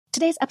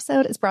Today's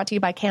episode is brought to you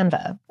by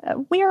Canva.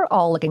 We're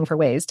all looking for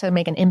ways to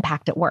make an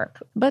impact at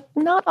work, but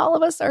not all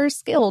of us are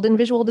skilled in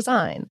visual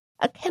design.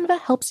 Canva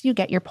helps you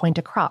get your point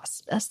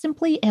across,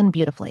 simply and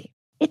beautifully.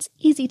 It's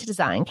easy to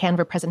design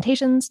Canva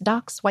presentations,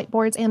 docs,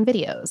 whiteboards, and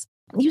videos.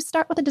 You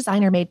start with a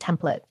designer-made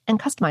template and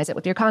customize it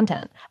with your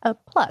content.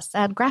 Plus,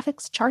 add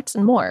graphics, charts,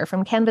 and more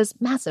from Canva's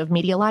massive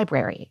media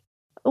library.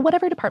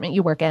 Whatever department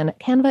you work in,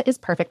 Canva is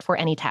perfect for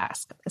any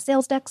task.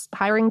 Sales decks,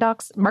 hiring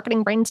docs,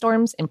 marketing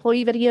brainstorms,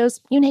 employee videos,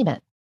 you name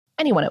it.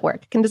 Anyone at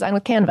work can design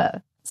with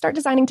Canva. Start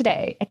designing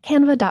today at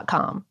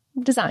canva.com.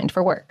 Designed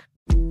for work.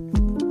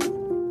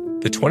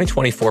 The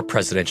 2024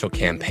 presidential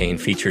campaign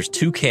features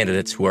two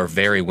candidates who are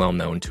very well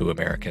known to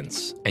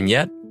Americans. And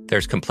yet,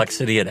 there's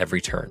complexity at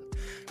every turn.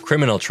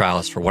 Criminal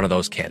trials for one of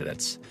those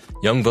candidates.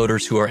 Young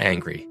voters who are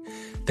angry.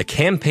 The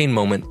Campaign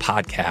Moment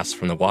podcast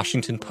from the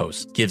Washington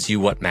Post gives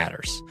you what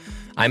matters.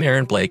 I'm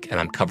Aaron Blake,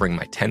 and I'm covering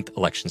my 10th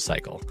election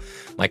cycle.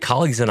 My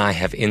colleagues and I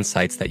have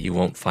insights that you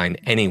won't find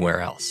anywhere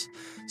else.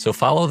 So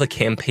follow the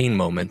Campaign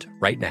Moment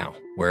right now,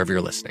 wherever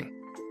you're listening.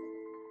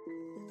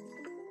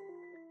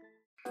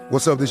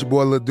 What's up, this is your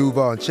boy Lil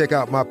Duval, and check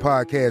out my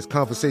podcast,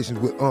 Conversations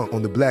with Unc,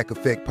 on the Black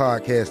Effect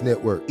Podcast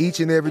Network. Each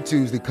and every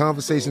Tuesday,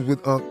 Conversations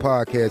with Unc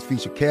podcast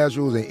feature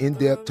casual and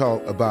in-depth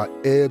talk about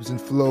ebbs and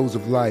flows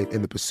of life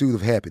and the pursuit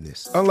of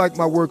happiness. Unlike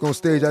my work on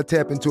stage, I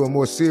tap into a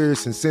more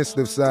serious and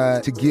sensitive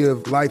side to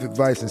give life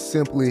advice and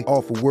simply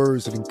offer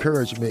words of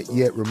encouragement,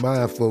 yet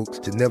remind folks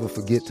to never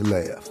forget to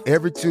laugh.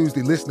 Every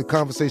Tuesday, listen to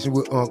Conversation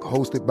with Unc,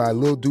 hosted by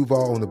Lil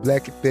Duval on the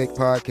Black Effect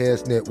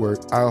Podcast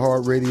Network,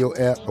 iHeartRadio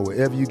app, or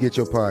wherever you get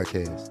your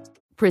podcasts.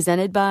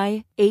 Presented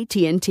by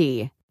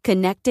AT&T.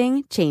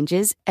 Connecting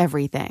changes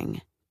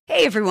everything.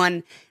 Hey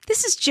everyone,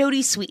 this is Jodie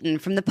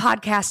Sweetin from the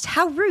podcast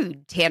How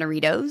Rude,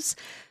 Tanneritos.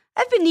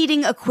 I've been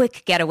needing a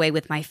quick getaway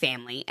with my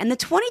family, and the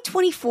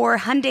 2024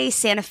 Hyundai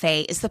Santa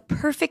Fe is the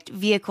perfect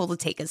vehicle to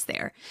take us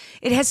there.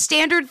 It has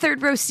standard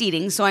third-row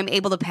seating, so I'm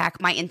able to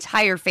pack my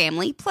entire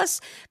family,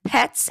 plus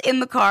pets, in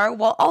the car,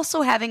 while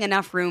also having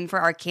enough room for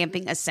our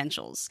camping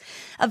essentials.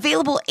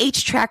 Available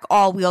H-Track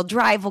all-wheel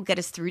drive will get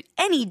us through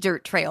any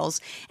dirt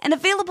trails, and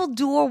available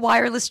dual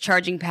wireless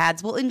charging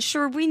pads will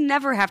ensure we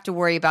never have to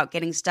worry about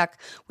getting stuck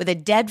with a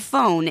dead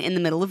phone in the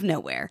middle of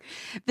nowhere.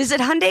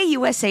 Visit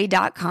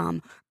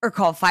HyundaiUSA.com or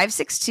call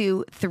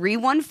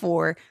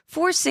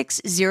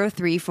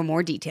 562-314-4603 for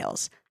more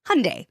details.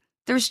 Hyundai,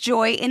 there's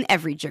joy in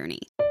every journey.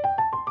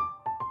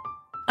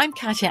 I'm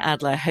Katya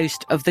Adler,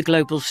 host of The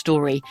Global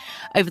Story.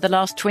 Over the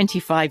last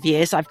 25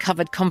 years, I've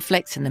covered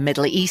conflicts in the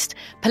Middle East,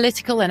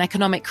 political and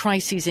economic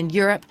crises in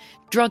Europe,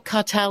 drug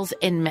cartels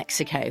in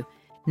Mexico.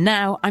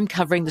 Now I'm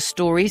covering the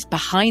stories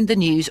behind the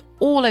news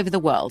all over the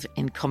world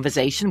in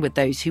conversation with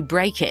those who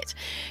break it.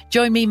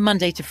 Join me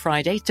Monday to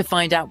Friday to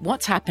find out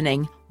what's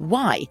happening,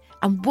 why,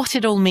 and what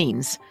it all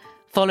means.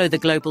 Follow The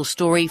Global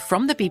Story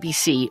from the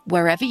BBC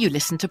wherever you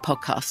listen to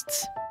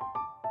podcasts.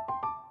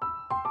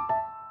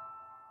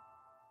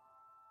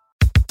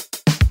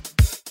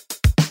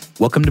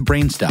 Welcome to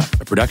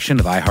Brainstuff, a production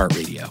of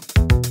iHeartRadio.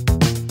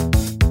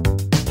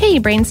 Hey,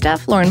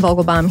 Brainstuff, Lauren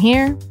Vogelbaum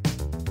here.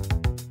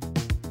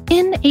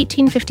 In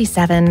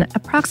 1857,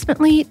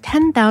 approximately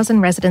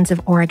 10,000 residents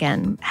of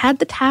Oregon had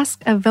the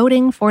task of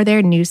voting for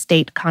their new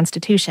state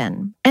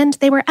constitution, and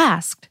they were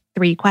asked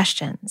 3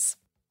 questions.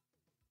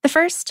 The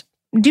first,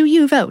 do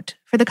you vote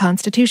for the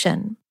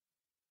Constitution?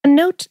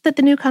 Note that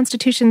the new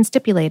Constitution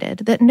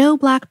stipulated that no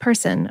Black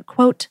person,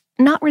 quote,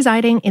 not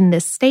residing in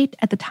this state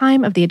at the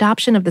time of the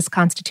adoption of this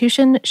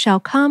Constitution shall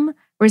come,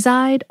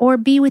 reside, or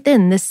be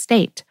within this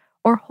state,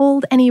 or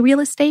hold any real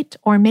estate,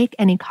 or make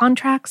any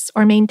contracts,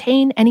 or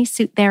maintain any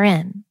suit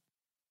therein.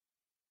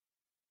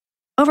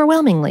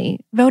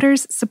 Overwhelmingly,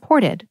 voters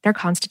supported their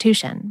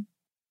Constitution.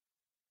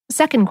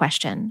 Second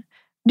question,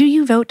 do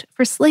you vote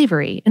for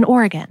slavery in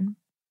Oregon?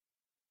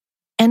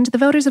 And the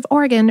voters of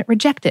Oregon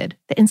rejected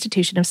the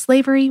institution of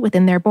slavery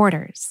within their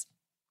borders.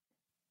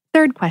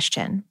 Third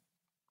question,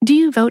 do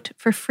you vote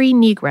for free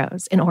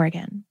Negroes in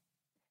Oregon?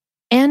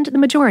 And the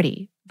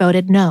majority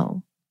voted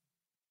no.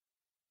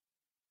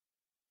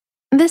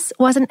 This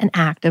wasn't an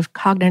act of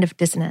cognitive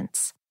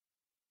dissonance.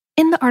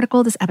 In the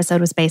article this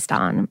episode was based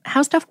on,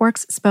 How Stuff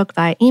Works spoke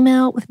via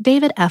email with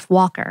David F.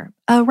 Walker,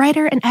 a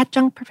writer and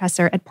adjunct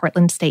professor at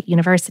Portland State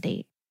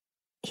University.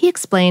 He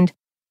explained,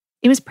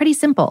 it was pretty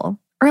simple.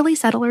 Early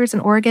settlers in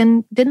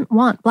Oregon didn't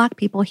want Black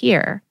people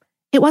here.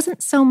 It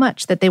wasn't so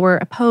much that they were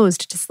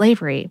opposed to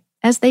slavery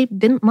as they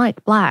didn't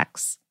like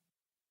Blacks.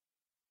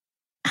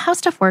 How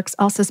Stuff Works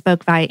also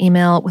spoke via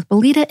email with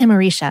Belita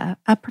Imarisha,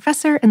 a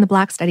professor in the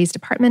Black Studies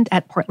Department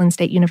at Portland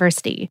State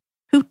University,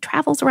 who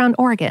travels around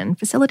Oregon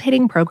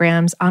facilitating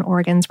programs on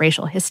Oregon's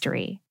racial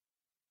history.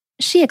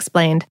 She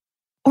explained,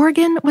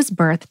 Oregon was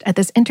birthed at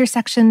this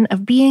intersection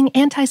of being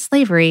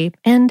anti-slavery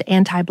and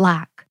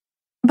anti-Black.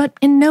 But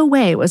in no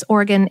way was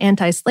Oregon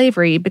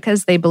anti-slavery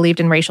because they believed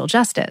in racial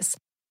justice.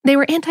 They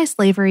were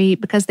anti-slavery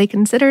because they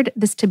considered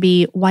this to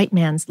be white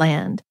man's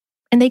land,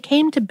 and they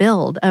came to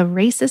build a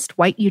racist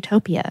white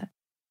utopia.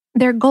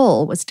 Their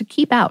goal was to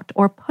keep out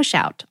or push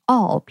out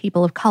all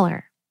people of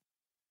color.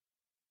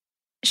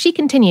 She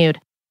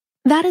continued,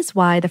 "That is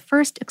why the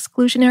first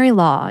exclusionary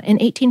law in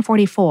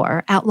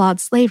 1844 outlawed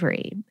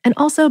slavery and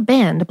also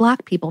banned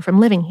Black people from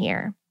living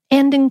here,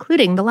 and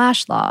including the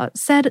Lash Law,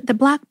 said that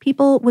Black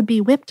people would be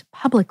whipped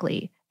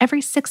publicly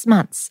every 6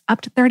 months,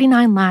 up to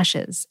 39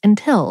 lashes,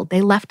 until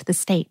they left the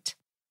state.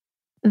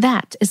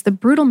 That is the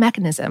brutal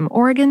mechanism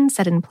Oregon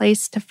set in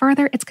place to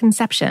further its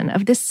conception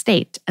of this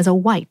state as a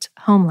white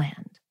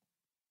homeland."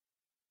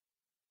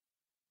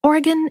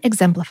 Oregon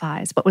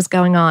exemplifies what was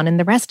going on in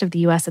the rest of the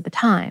U.S. at the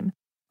time.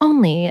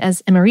 Only,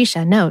 as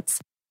Emerisha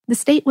notes, the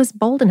state was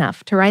bold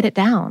enough to write it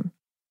down.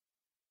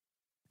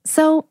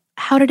 So,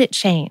 how did it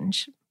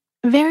change?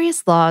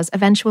 Various laws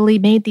eventually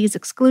made these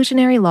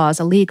exclusionary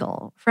laws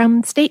illegal,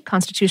 from state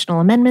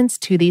constitutional amendments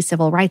to the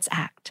Civil Rights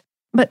Act.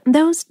 But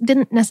those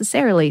didn't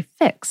necessarily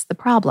fix the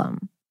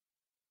problem.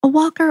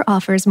 Walker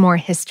offers more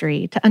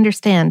history to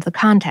understand the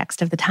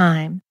context of the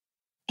time.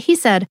 He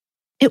said,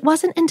 "It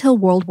wasn't until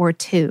World War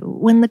II,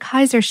 when the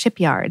Kaiser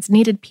shipyards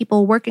needed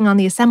people working on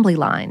the assembly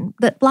line,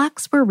 that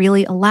Blacks were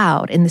really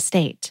allowed in the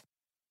state.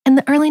 In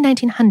the early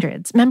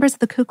 1900s, members of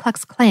the Ku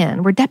Klux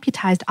Klan were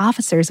deputized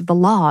officers of the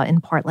law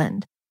in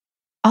Portland.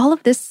 All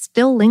of this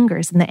still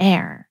lingers in the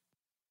air."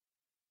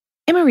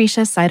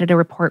 Emerisha cited a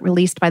report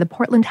released by the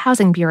Portland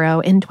Housing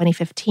Bureau in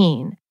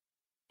 2015.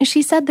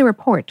 She said the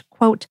report,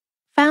 quote,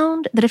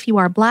 "found that if you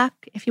are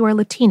Black, if you are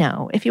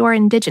Latino, if you are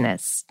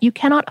Indigenous, you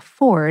cannot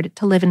afford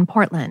to live in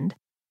Portland.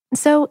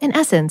 So, in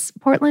essence,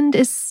 Portland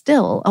is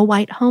still a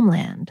white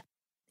homeland.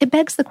 It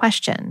begs the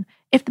question,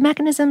 if the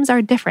mechanisms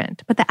are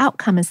different but the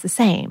outcome is the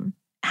same,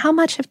 how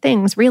much have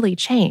things really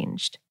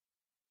changed?"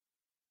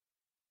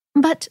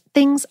 But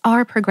things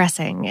are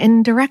progressing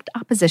in direct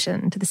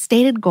opposition to the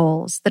stated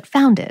goals that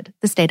founded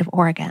the state of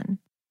Oregon.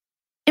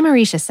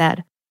 Emerisha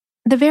said,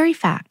 "The very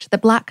fact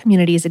that Black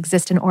communities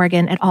exist in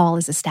Oregon at all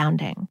is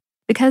astounding,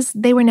 because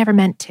they were never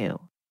meant to.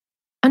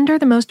 Under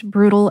the most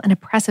brutal and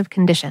oppressive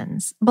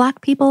conditions,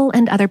 Black people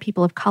and other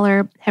people of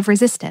color have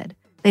resisted,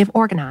 they have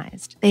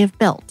organized, they have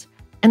built,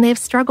 and they have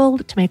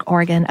struggled to make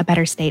Oregon a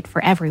better state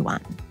for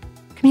everyone.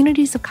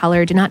 Communities of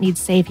color do not need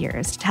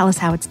saviors to tell us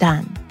how it's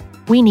done.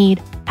 We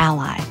need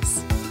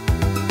allies."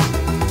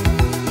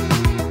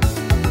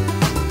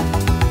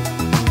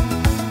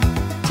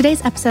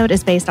 Today's episode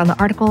is based on the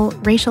article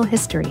Racial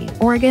History,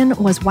 Oregon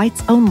Was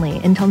Whites Only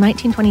Until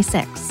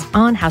 1926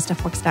 on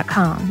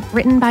HowStuffWorks.com,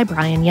 written by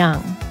Brian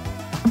Young.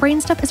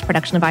 Brainstuff is a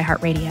production of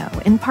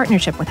iHeartRadio in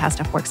partnership with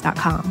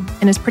HowStuffWorks.com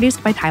and is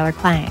produced by Tyler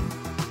Klang.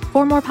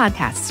 For more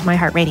podcasts from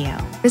iHeartRadio,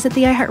 visit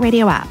the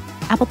iHeartRadio app,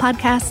 Apple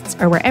Podcasts,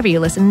 or wherever you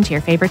listen to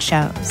your favorite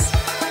shows.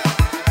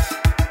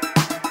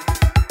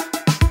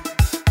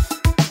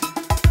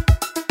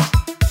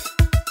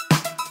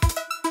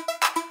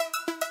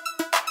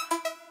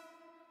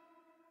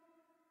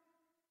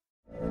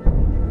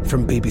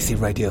 From BBC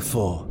Radio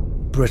 4,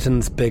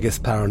 Britain's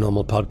biggest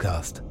paranormal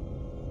podcast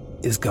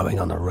is going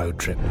on a road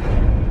trip.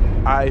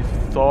 I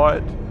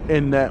thought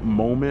in that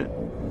moment,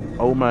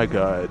 oh my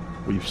God,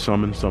 we've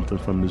summoned something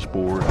from this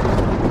board.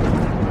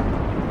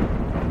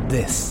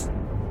 This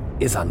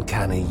is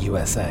Uncanny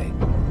USA.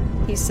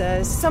 He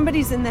says,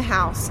 "Somebody's in the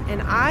house,"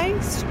 and I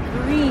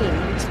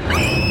screamed.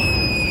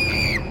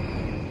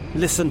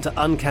 Listen to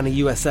Uncanny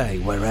USA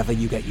wherever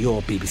you get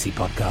your BBC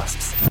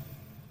podcasts,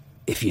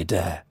 if you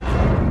dare.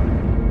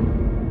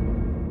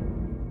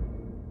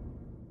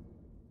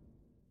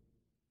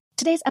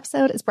 Today's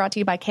episode is brought to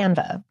you by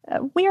Canva.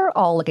 We're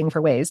all looking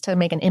for ways to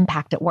make an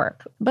impact at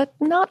work, but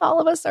not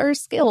all of us are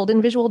skilled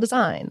in visual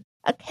design.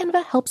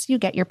 Canva helps you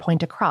get your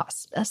point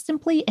across,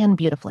 simply and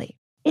beautifully.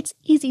 It's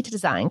easy to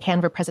design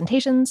Canva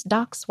presentations,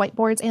 docs,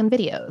 whiteboards, and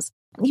videos.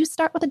 You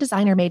start with a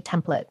designer-made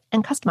template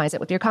and customize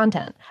it with your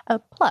content.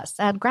 Plus,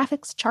 add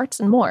graphics, charts,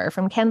 and more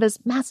from Canva's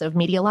massive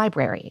media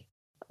library.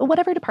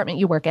 Whatever department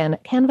you work in,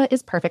 Canva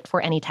is perfect for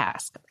any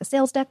task.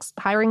 Sales decks,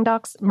 hiring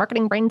docs,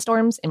 marketing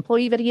brainstorms,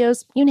 employee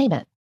videos, you name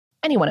it.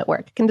 Anyone at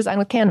work can design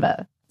with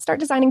Canva. Start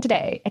designing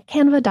today at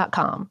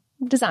canva.com.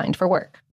 Designed for work.